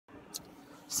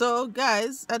So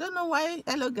guys, I don't know why,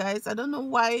 hello guys, I don't know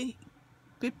why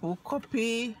people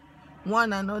copy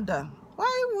one another.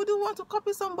 Why would you want to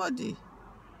copy somebody?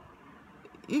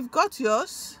 You've got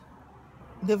yours,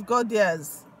 they've got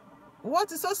theirs. What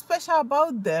is so special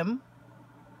about them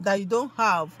that you don't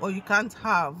have or you can't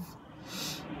have?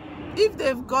 If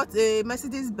they've got a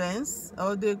Mercedes Benz,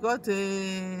 or they got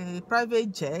a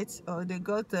private jet, or they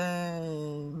got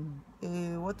a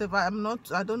whatever,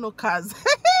 I don't know cars.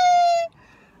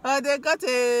 Or they got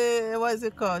a, what is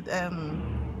it called?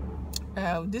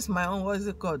 This my own, what is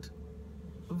it called?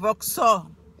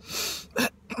 Vauxhall.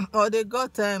 Or they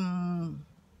got any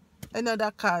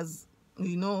other cars,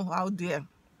 out there.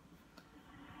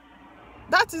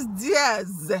 That is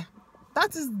theirs.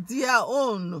 That is their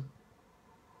own.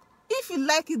 If you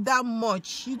like it that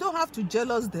much, you don't have to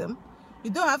jealous them.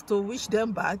 You don't have to wish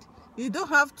them bad. You don't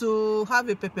have to have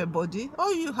a pepper body.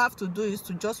 All you have to do is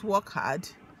to just work hard.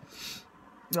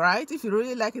 Right? If you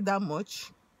really like it that much,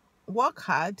 work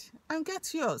hard and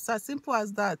get yours. As simple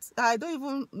as that. I don't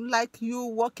even like you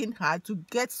working hard to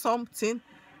get something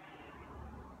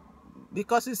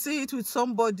because you see it with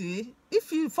somebody.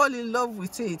 If you fall in love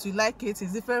with it, you like it,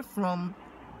 it's different from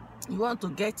you want to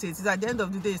get it. It's at the end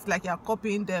of the day, it's like you're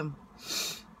copying them,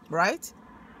 right?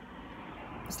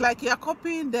 It's like you're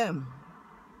copying them.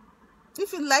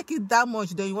 If you like it that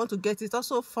much, then you want to get it,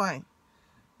 also fine.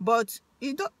 But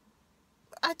you don't.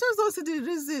 I just don't see the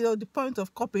reason or the point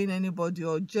of copying anybody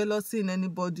or jealousy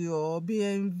anybody or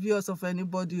being envious of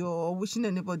anybody or wishing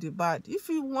anybody bad. If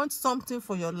you want something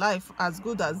for your life as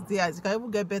good as theirs, you can even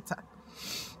get better.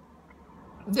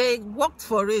 They worked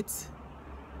for it.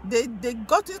 They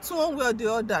got it one way or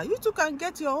the other. You too can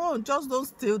get your own. Just don't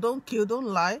steal, don't kill, don't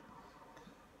lie.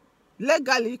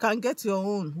 Legally, you can get your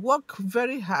own. Work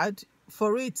very hard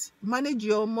for it. Manage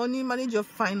your money, manage your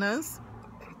finance.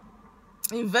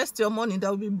 Invest your money that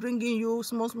will be bringing you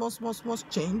small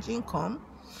change income.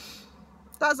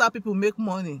 That's how people make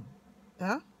money.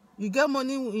 Yeah, you get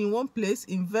money in one place,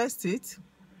 invest it,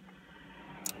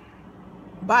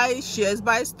 buy shares,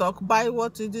 buy stock, buy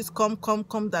what it is. Come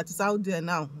that is out there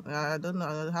now. I don't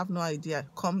know, I have no idea.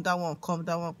 Come that one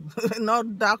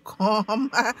not that come.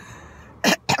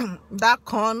 That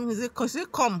con, is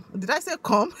it come? Did I say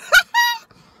come?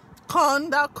 Con,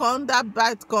 that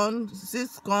bite con,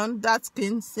 this con, that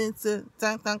skin, since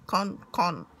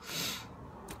con.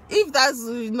 If that's,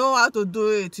 you know how to do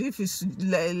it, if it's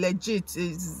legit,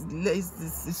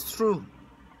 it's true.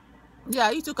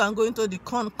 Yeah, you too can go into the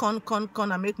con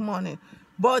and make money.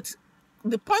 But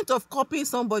the point of copying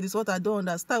somebody is what I don't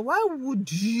understand. Why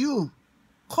would you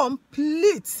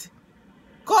complete?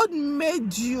 God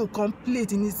made you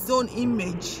complete in his own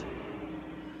image.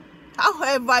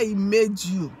 However he made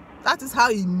you, that is how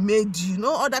he made you.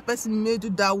 No other person made you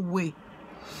that way.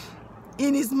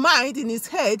 In his mind, in his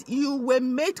head, you were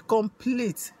made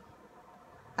complete.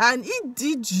 And he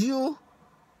did you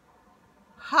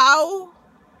how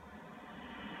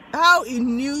he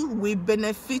knew will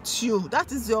benefit you.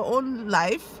 That is your own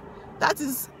life. That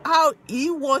is how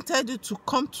he wanted you to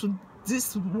come to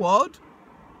this world.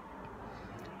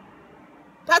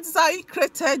 That is how he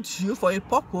created you for a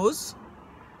purpose.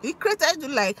 He created you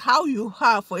like how you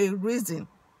are for a reason.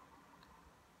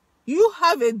 You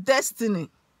have a destiny.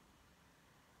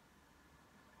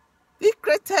 He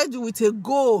created you with a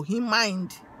goal in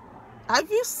mind. Have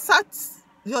you sat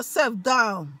yourself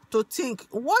down to think,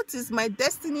 what is my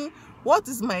destiny? What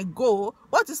is my goal?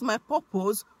 What is my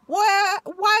purpose? Why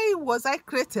was I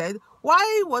created?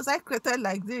 Why was I created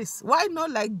like this? Why not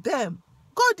like them?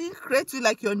 God didn't create you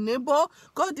like your neighbor.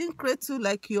 God didn't create you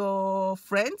like your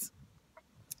friends,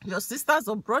 your sisters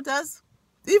or brothers.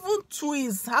 Even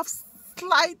twins have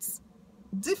slight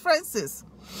differences.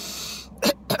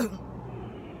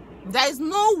 There is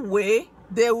no way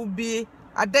they will be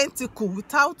identical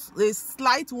without a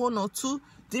slight one or two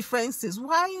differences.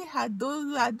 Why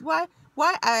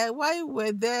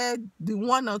were there the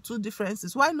one or two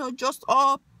differences? Why not just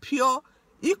all pure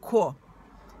equal?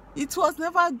 It was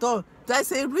never done.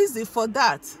 There's a reason for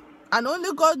that, and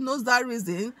only God knows that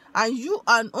reason, and you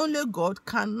and only God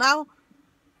can now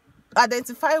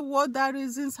identify what that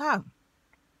reasons are.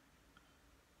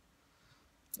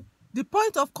 The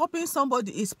point of copying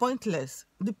somebody is pointless.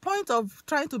 The point of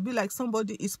trying to be like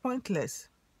somebody is pointless.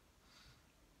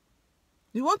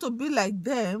 You want to be like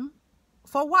them,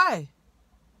 for why?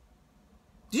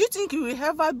 Do you think you will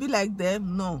ever be like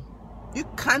them? No. You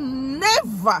can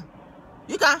never.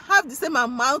 You can have the same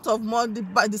amount of money,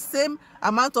 but the same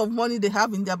amount of money they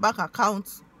have in their bank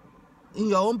account, in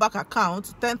your own bank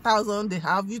account, 10,000 they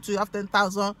have, you too have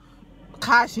 10,000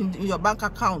 cash in your bank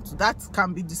account. That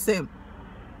can be the same.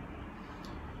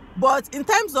 But in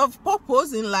terms of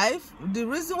purpose in life, the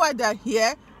reason why they're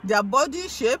here, their body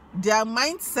shape, their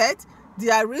mindset,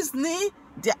 their reasoning,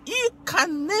 you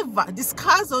can never, the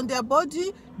scars on their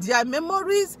body, their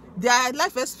memories, their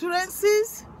life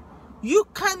experiences, you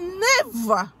can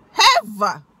never,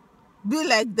 ever be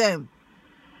like them.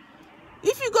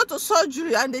 If you go to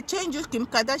surgery and they change you Kim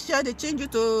Kardashian, they change you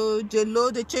to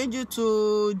J-Lo, they change you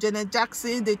to Janet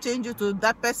Jackson, they change you to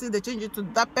that person, they change you to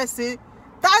that person,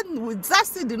 that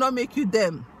still did not make you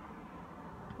them.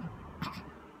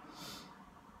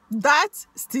 That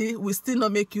still will still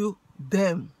not make you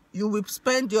them. You will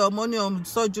spend your money on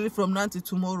surgery from now to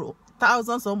tomorrow,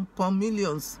 thousands upon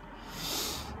millions.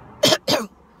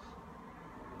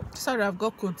 Sorry, I've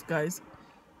got cold, guys.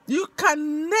 You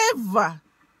can never,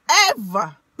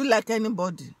 ever be like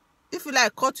anybody. If you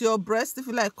like cut your breast, if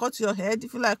you like cut your head,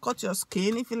 if you like cut your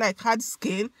skin, if you like hard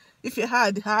skin, if you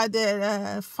had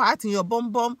fat in your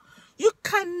bum, you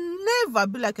can never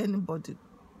be like anybody.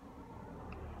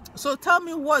 So tell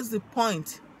me, what's the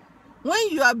point? When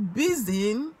you are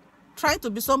busy trying to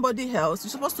be somebody else,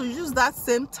 you're supposed to use that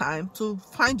same time to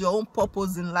find your own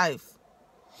purpose in life.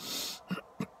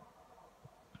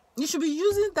 You should be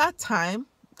using that time,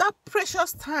 that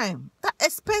precious time, that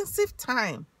expensive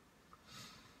time,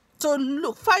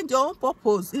 to find your own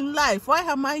purpose in life. Why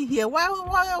am I here?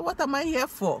 What am I here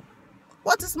for?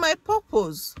 What is my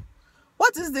purpose?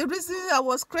 What is the reason I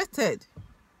was created?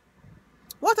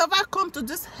 What have I come to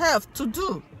this earth to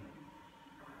do?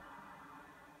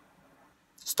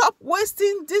 Stop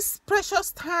wasting this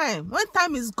precious time. When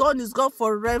time is gone, it's gone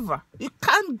forever. You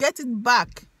can't get it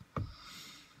back.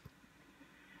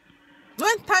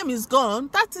 When time is gone,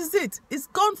 that is it. It's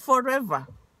gone forever.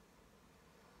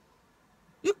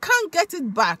 You can't get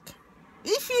it back.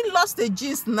 If you lost a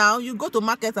jeans now, you go to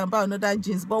market and buy another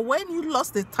jeans. But when you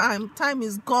lost the time, time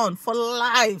is gone for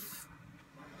life.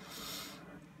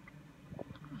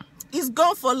 It's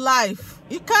gone for life.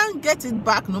 You can't get it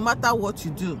back no matter what you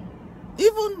do.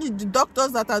 Even the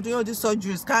doctors that are doing all these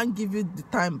surgeries can't give you the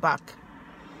time back.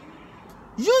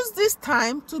 Use this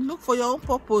time to look for your own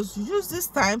purpose. Use this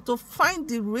time to find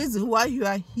the reason why you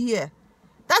are here.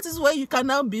 That is where you can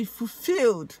now be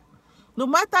fulfilled. No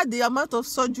matter the amount of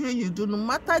surgery you do, no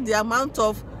matter the amount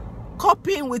of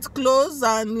copying with clothes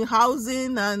and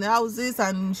housing and houses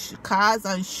and cars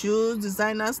and shoes,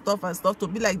 designer stuff and stuff to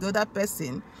be like the other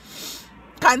person,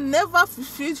 can never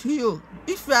fulfill you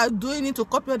if you are doing it to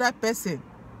copy other person.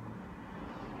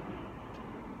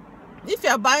 If you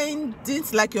are buying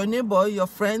things like your neighbor, your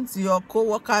friends, your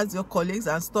co-workers, your colleagues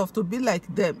and stuff to be like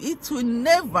them, it will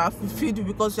never fulfill you,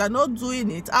 because you are not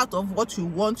doing it out of what you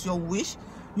want, your wish.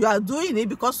 You are doing it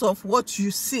because of what you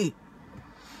see.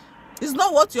 It's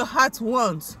not what your heart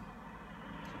wants.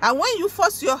 And when you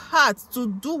force your heart to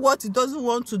do what it doesn't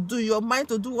want to do, your mind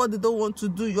to do what it don't want to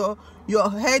do, your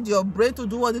head, your brain to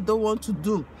do what it don't want to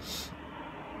do,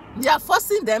 you are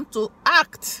forcing them to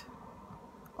act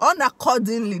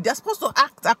accordingly. They're supposed to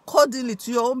act accordingly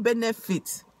to your own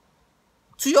benefit,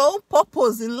 to your own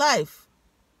purpose in life,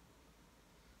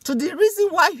 to the reason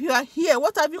why you are here.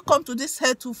 What have you come to this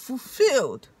earth to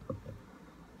fulfill?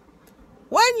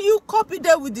 When you copy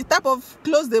them with the type of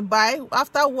clothes they buy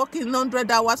after working 100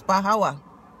 hours per hour,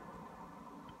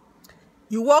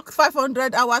 you work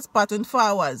 500 hours per 24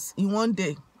 hours in one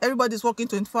day. Everybody's working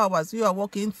 24 hours. You are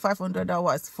working 500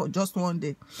 hours for just one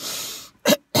day.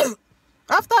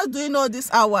 After doing all these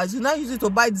hours, you now use it to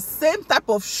buy the same type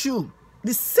of shoe,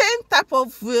 the same type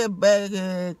of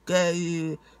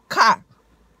car,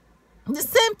 the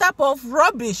same type of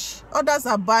rubbish others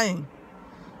are buying.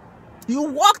 You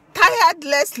work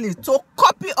tirelessly to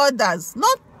copy others,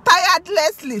 not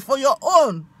tirelessly for your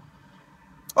own.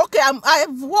 Okay,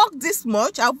 I've worked this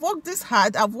much, I've worked this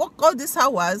hard, I've worked all these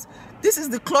hours. This is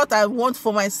the cloth I want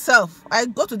for myself. I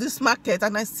go to this market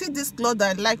and I see this cloth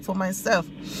that I like for myself,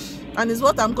 and it's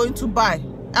what I'm going to buy.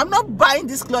 I'm not buying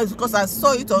this cloth because I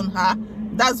saw it on her.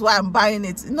 That's why I'm buying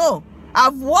it. No,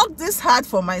 I've worked this hard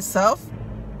for myself.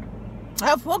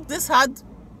 I've worked this hard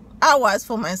hours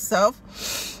for myself.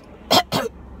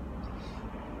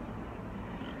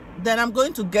 Then I'm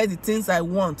going to get the things I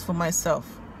want for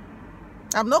myself.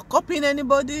 I'm not copying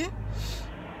anybody.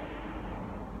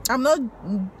 I'm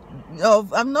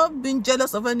not being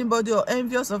jealous of anybody or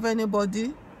envious of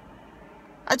anybody.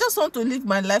 I just want to live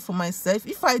my life for myself.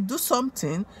 If I do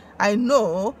something, I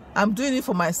know I'm doing it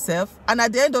for myself, and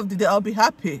at the end of the day, I'll be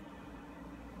happy,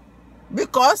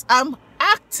 because I'm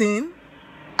acting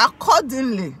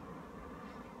accordingly.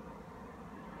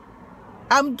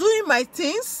 I'm doing my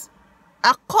things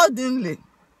accordingly.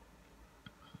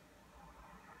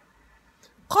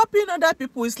 Copying other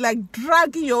people is like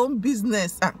dragging your own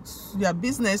business. Your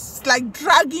business is like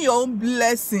dragging your own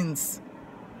blessings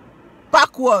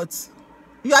backwards.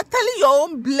 You are telling your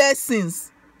own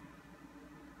blessings,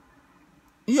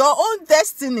 your own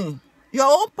destiny, your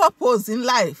own purpose in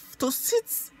life to sit.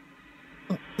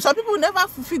 Some people never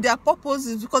fulfill their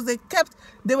purposes because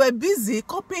they were busy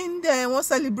copying one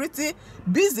celebrity,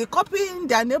 busy copying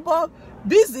their neighbor,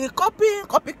 busy copying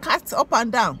copycats up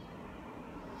and down.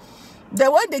 Then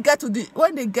when they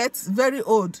get very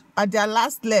old, at their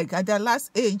last leg, at their last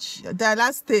age, at their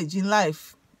last stage in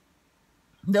life,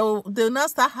 they'll now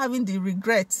start having the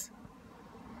regret.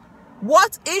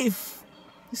 What if?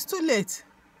 It's too late.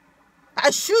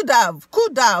 I should have,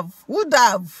 could have, would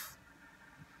have.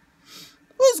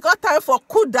 Who's got time for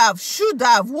could have, should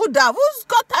have, would have? Who's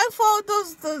got time for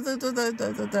those?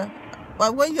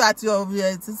 But when you're at your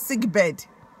sick bed,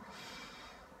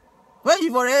 when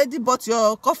you've already bought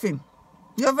your coffin,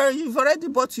 you've already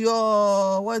bought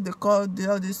your, what they call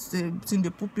all this thing they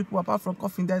put people apart from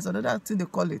coffin. There's another thing they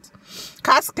call it,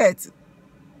 casket.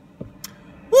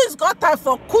 Who's got time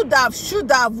for could have, should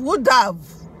have, would have?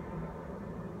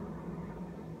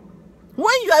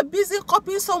 When you are busy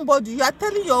copying somebody, you are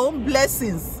telling your own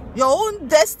blessings, your own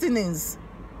destinies,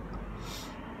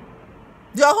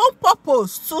 your own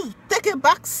purpose to take a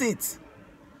back seat.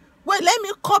 Well, let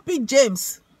me copy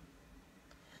James.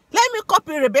 Let me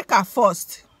copy Rebecca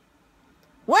first.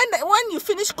 When you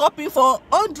finish copying for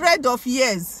hundreds of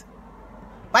years,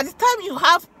 by the time you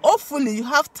have, hopefully you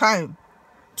have time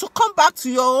to come back to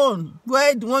your own,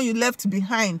 where the one you left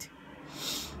behind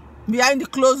the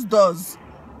closed doors,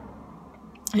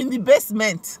 in the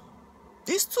basement.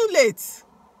 It's too late.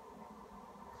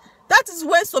 That is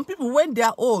when some people, when they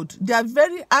are old, they are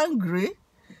very angry,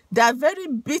 they are very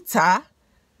bitter,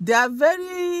 they are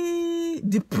very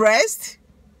depressed.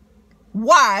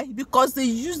 Why? Because they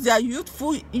use their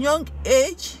youthful young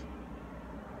age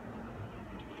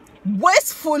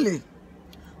wastefully,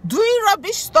 doing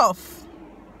rubbish stuff,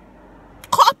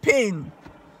 copying,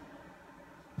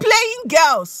 playing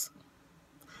girls,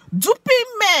 duping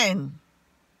men,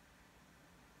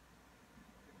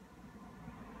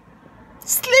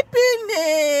 sleeping,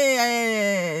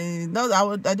 no,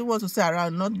 I didn't want to say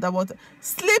around, not that what,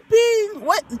 sleeping,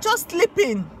 just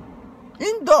sleeping,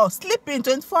 indoors, sleeping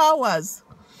 24 hours.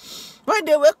 When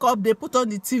they wake up, they put on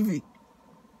the TV.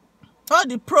 All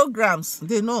the programs,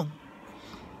 they know.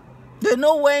 They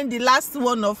know when the last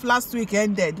one of last week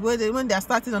ended, when they are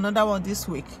starting another one this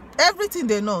week. Everything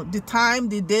they know, the time,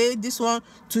 the day, this one,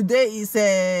 today is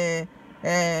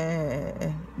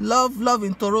Love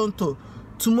in Toronto.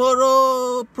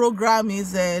 Tomorrow program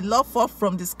is Love Fall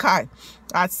from the Sky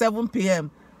at 7 p.m.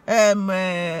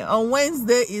 On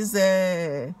Wednesday is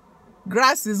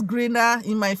Grass is Greener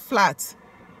in My Flat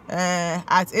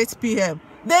at 8 p.m.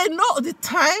 They know the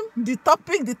time, the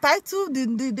topic, the title,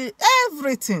 the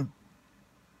everything.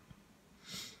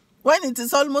 When it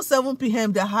is almost 7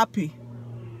 p.m., they're happy.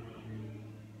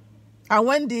 And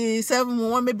when the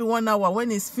 7, maybe 1 hour,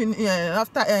 when it's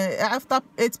after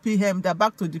 8 p.m., they're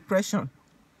back to depression.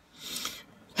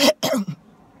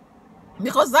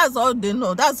 Because that's all they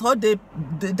know. That's what they're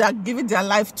giving their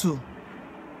life to.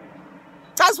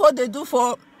 That's what they do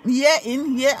for year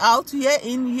in, year out, year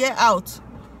in, year out.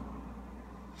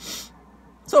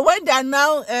 So when they are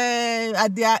now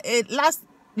at their last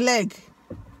leg,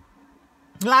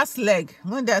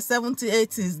 when they are 70s,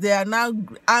 80s, they are now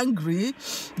angry,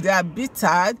 they are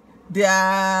bitter, they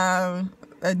are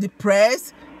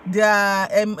depressed, they are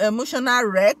emotional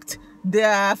wrecked, they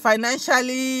are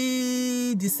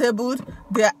financially disabled,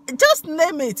 they are, just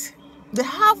name it. They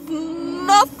have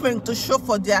nothing to show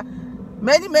for their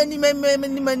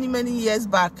many years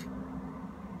back,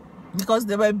 because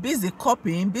they were busy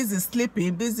copying, busy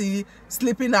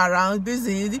sleeping around,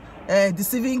 busy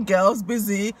deceiving girls,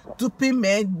 busy duping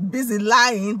men, busy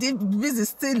lying, busy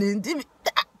stealing.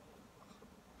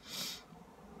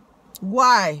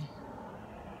 Why?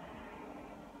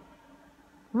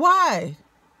 Why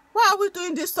are we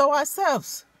doing this to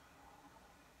ourselves?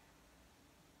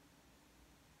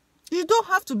 You don't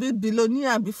have to be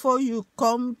billionaire before you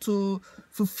come to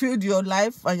fulfill your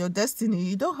life and your destiny.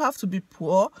 You don't have to be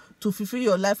poor to fulfill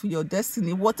your life and your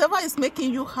destiny. Whatever is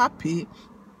making you happy,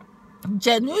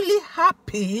 genuinely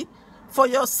happy for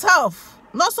yourself,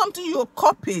 not something you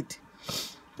copied.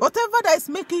 Whatever that is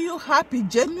making you happy,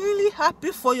 genuinely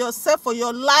happy for yourself, for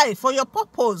your life, for your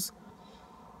purpose,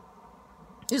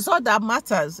 is all that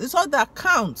matters. It's all that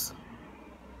counts.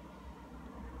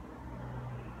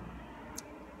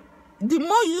 The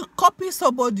more you copy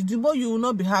somebody, the more you will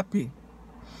not be happy.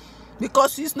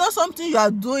 Because it's not something you are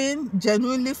doing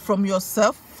genuinely from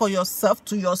yourself, for yourself,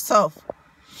 to yourself.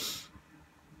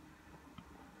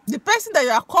 The person that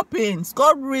you are copying's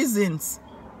got reasons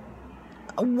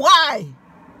why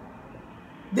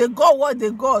they got what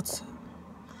they got.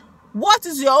 What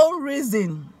is your own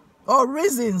reason or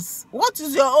reasons? What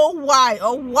is your own why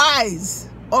or whys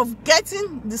of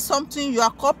getting the something you are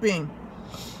copying?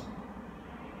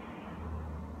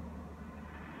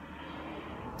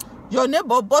 Your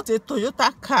neighbor bought a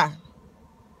Toyota car.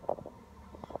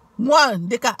 One,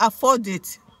 they can afford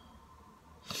it.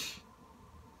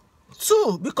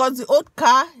 Two, because the old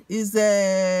car is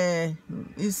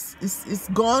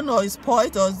gone or is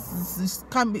spoiled or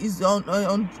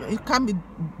it can't be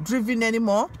driven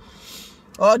anymore.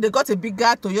 Or they got a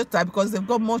bigger Toyota because they've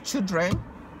got more children.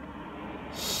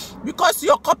 Because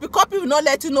your copy will not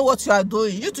let you know what you are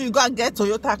doing. You two, you go and get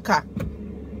Toyota car.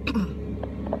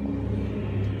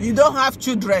 You don't have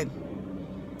children.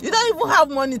 You don't even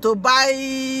have money to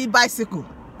buy bicycle.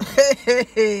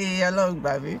 Hello,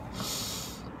 baby.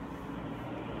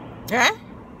 Eh?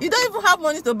 You don't even have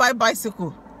money to buy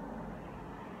bicycle.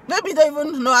 Maybe you don't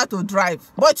even know how to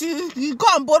drive. But you go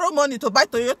and borrow money to buy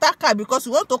Toyota car because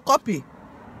you want to copy.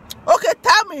 Okay,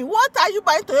 tell me, what are you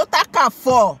buying Toyota car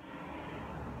for?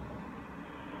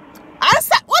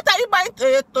 Answer, what are you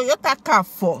buying Toyota car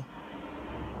for?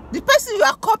 The person you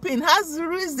are copying has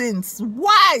reasons,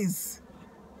 whys.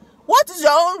 What is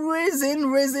your own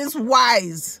reasons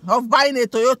whys of buying a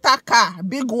Toyota car,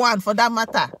 big one for that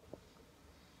matter?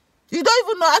 You don't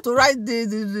even know how to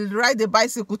ride the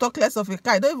bicycle, talk less of a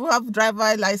car. You don't even have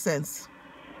driver license.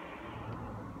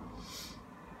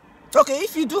 Okay,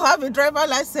 if you do have a driver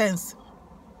license,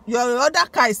 your other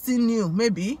car is still new,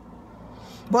 maybe.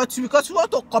 But because you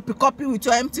want to copy with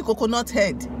your empty coconut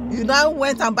head, you now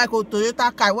went and buy a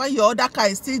Toyota car when your other car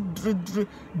is still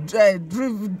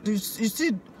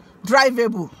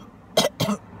drivable.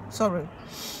 Sorry.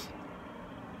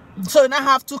 So you now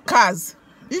have two cars.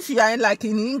 If you are like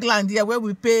in England here where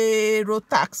we pay road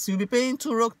tax, you'll be paying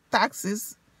 2 road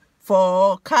taxes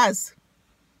for cars,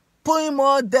 putting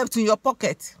more debt in your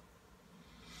pocket.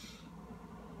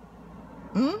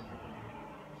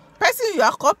 Person you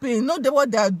are copying, know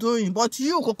what they are doing, but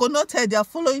you, coconut head, they are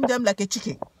following them like a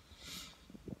chicken.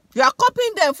 You are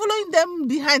copying them, following them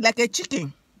behind like a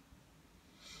chicken.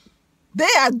 They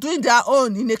are doing their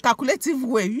own in a calculative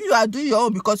way. You are doing your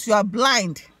own because you are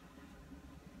blind.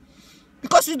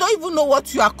 Because you don't even know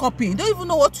what you are copying. You don't even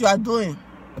know what you are doing.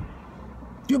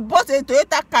 You bought a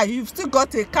Toyota car, you've still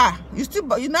got a car.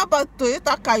 You now bought a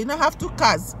Toyota car, you now have 2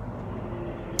 cars.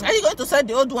 Are you going to sell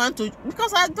the old one to?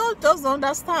 Because I don't just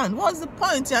understand. What's the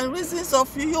point and reasons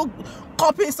of you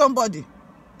copying somebody?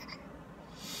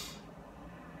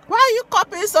 Why are you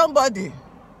copying somebody?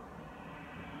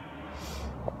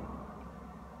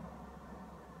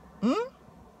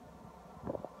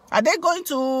 Are they going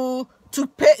to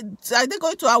pay? Are they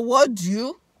going to award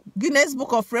you Guinness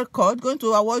Book of Record? Going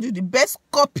to award you the best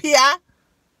copier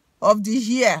of the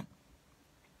year?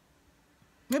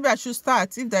 Maybe I should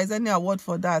start if there is any award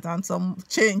for that and some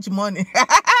change money.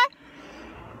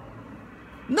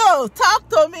 No, talk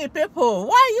to me, people.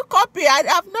 Why are you copying?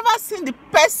 I've never seen the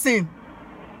person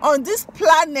on this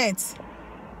planet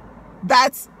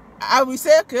that I will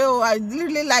say, okay, oh, I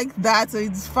really like that, so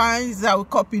it's fine, I will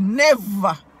copy.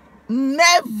 Never.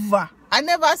 Never. I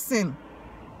never seen.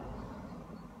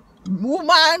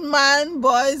 Woman, man,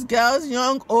 boys, girls,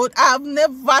 young, old, I've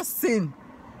never seen.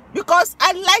 Because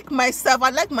I like myself, I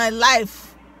like my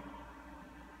life.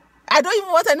 I don't even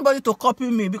want anybody to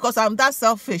copy me because I'm that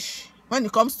selfish when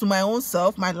it comes to my own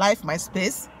self, my life, my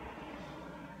space.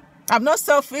 I'm not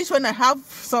selfish when I have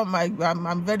some,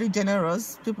 I'm very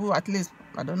generous. People, at least,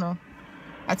 I don't know.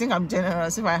 I think I'm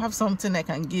generous if I have something I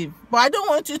can give. But I don't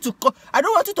want you to, I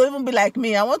don't want you to even be like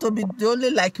me. I want to be the only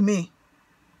like me.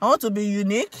 I want to be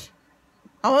unique.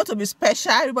 I want to be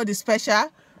special. Everybody's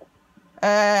special.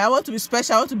 I want to be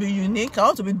special. I want to be unique. I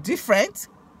want to be different.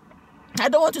 I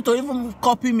don't want you to even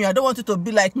copy me. I don't want you to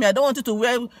be like me. I don't want you to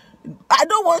wear. I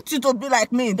don't want you to be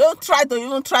like me. Don't try to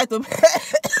even try to.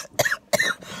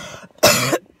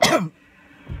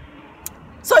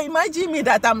 So imagine me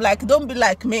that I'm like, don't be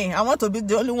like me. I want to be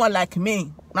the only one like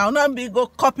me. Now not be go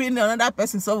copying another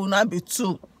person, so will not be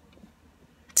 2.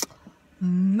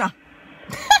 Nah.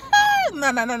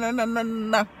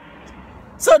 Nah.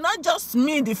 So not just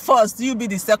me the first, you be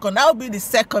the second. I'll be the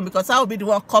second because I'll be the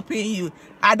one copying you.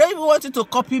 I don't even want you to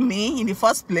copy me in the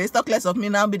first place. Talk less of me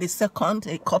now, be the second,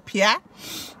 a copier.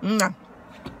 Nah.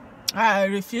 I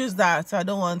refuse that. I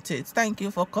don't want it. Thank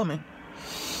you for coming.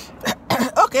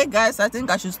 Okay, guys, I think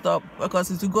I should stop because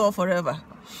it will go on forever.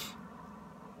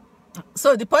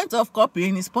 So the point of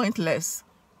copying is pointless.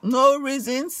 No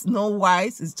reasons, no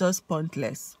whys, it's just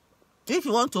pointless. If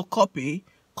you want to copy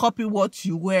what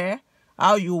you wear,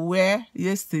 how you wear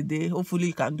yesterday. Hopefully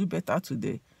you can do better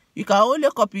today. You can only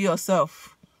copy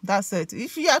yourself. That's it.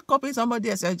 If you are copying somebody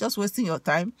else, you're just wasting your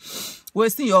time,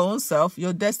 wasting your own self,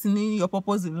 your destiny, your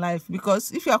purpose in life.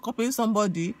 Because if you are copying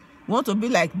somebody, you want to be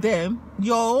like them,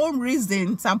 your own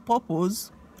reasons and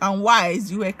purpose and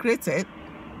whys you were created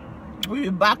will be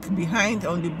back behind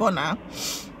on the burner.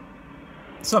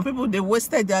 Some people, they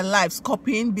wasted their lives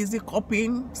copying, busy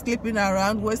copying, sleeping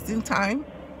around, wasting time.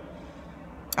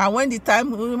 And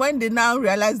when they now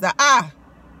realize that,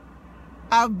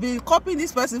 I've been copying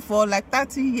this person for like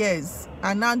 30 years,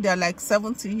 and now they're like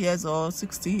 70 years or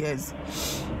 60 years.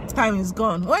 Time is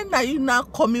gone. When are you now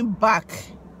coming back?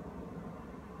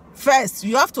 First,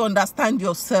 you have to understand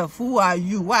yourself. Who are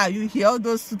you? Why are you here? All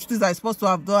those things are supposed to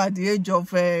have done at the age of,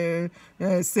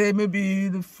 say,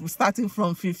 maybe starting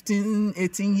from 15,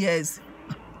 18 years.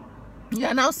 You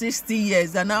are now 60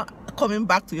 years. You are now coming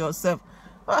back to yourself.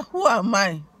 Who am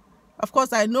I? Of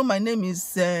course, I know my name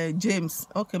is James.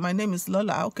 Okay, my name is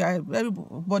Lola. Okay,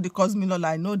 everybody calls me Lola.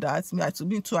 I know that.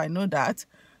 Me too, I know that.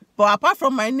 But apart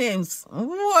from my names,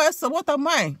 who else? What am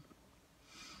I?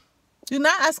 You're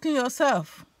now asking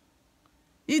yourself.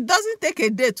 It doesn't take a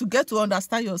day to get to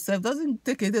understand yourself. It doesn't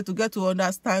take a day to get to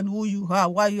understand who you are,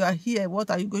 why you are here, what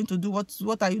are you going to do,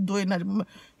 what are you doing at the moment.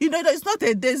 You know, it's not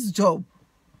a day's job.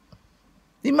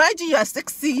 Imagine you are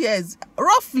 60 years.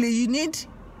 Roughly, you need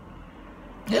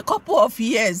a couple of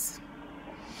years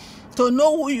to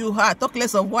know who you are. Talk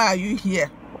less of why are you here.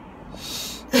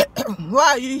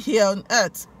 Why are you here on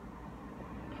earth?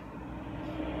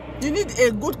 You need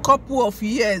a good couple of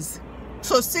years.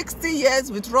 So 60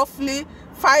 years with roughly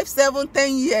 5, 7,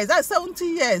 10 years. That's 70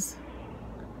 years.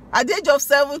 At the age of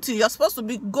 70, you're supposed to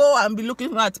go and be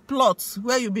looking at plots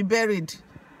where you'll be buried.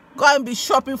 Go and be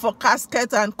shopping for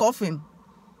casket and coffin.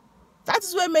 That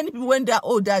is where many people, when they're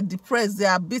old, they are depressed, they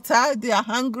are bitter, they are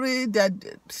hungry,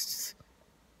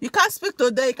 you can't speak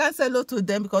to them, you can't say hello to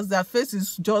them because their face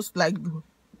is just like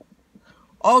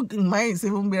ugly. Mine is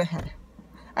even better.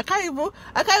 I can't even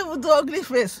do ugly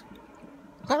face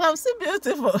because I'm still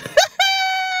beautiful.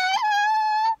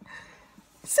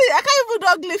 See, I can't even do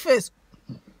ugly face.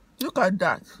 Look at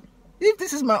that. If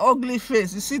this is my ugly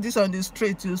face, you see this on the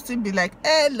street, you'll still be like,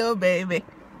 hello, baby.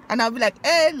 And I'll be like,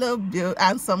 hello,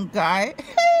 handsome guy.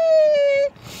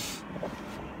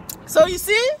 So you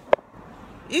see,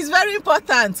 it's very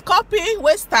important. Copying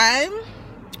wastes time.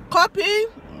 Copying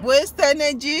wastes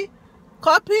energy.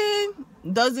 Copying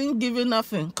doesn't give you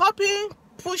nothing. Copying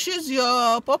pushes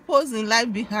your purpose in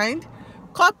life behind.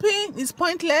 Copying is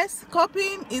pointless.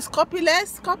 Copying is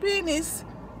copyless. Copying is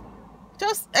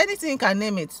just anything you can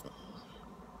name it.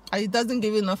 And it doesn't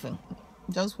give you nothing.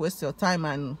 Just waste your time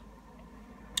and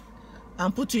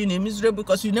put you in a miserable,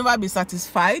 because you never be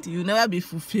satisfied, you never be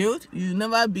fulfilled, you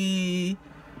never be,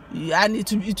 and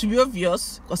it will be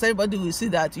obvious because everybody will see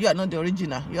that you are not the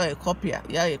original, you are a copier,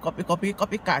 you are a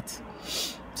copycat.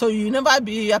 So you never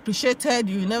be appreciated,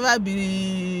 you will never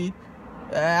be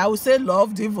I would say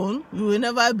loved even. You will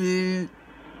never be,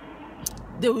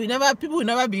 people will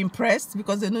never be impressed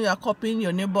because they know you are copying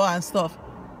your neighbor and stuff,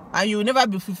 and you will never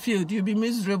be fulfilled, you'll be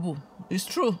miserable. It's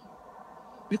true.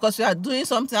 Because you are doing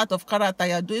something out of character,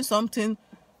 you are doing something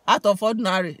out of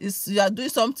ordinary. You are doing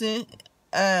something,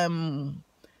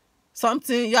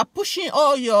 you are pushing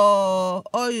all your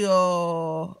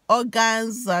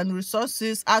organs and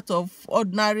resources out of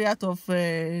ordinary, out of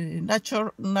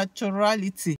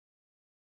naturality.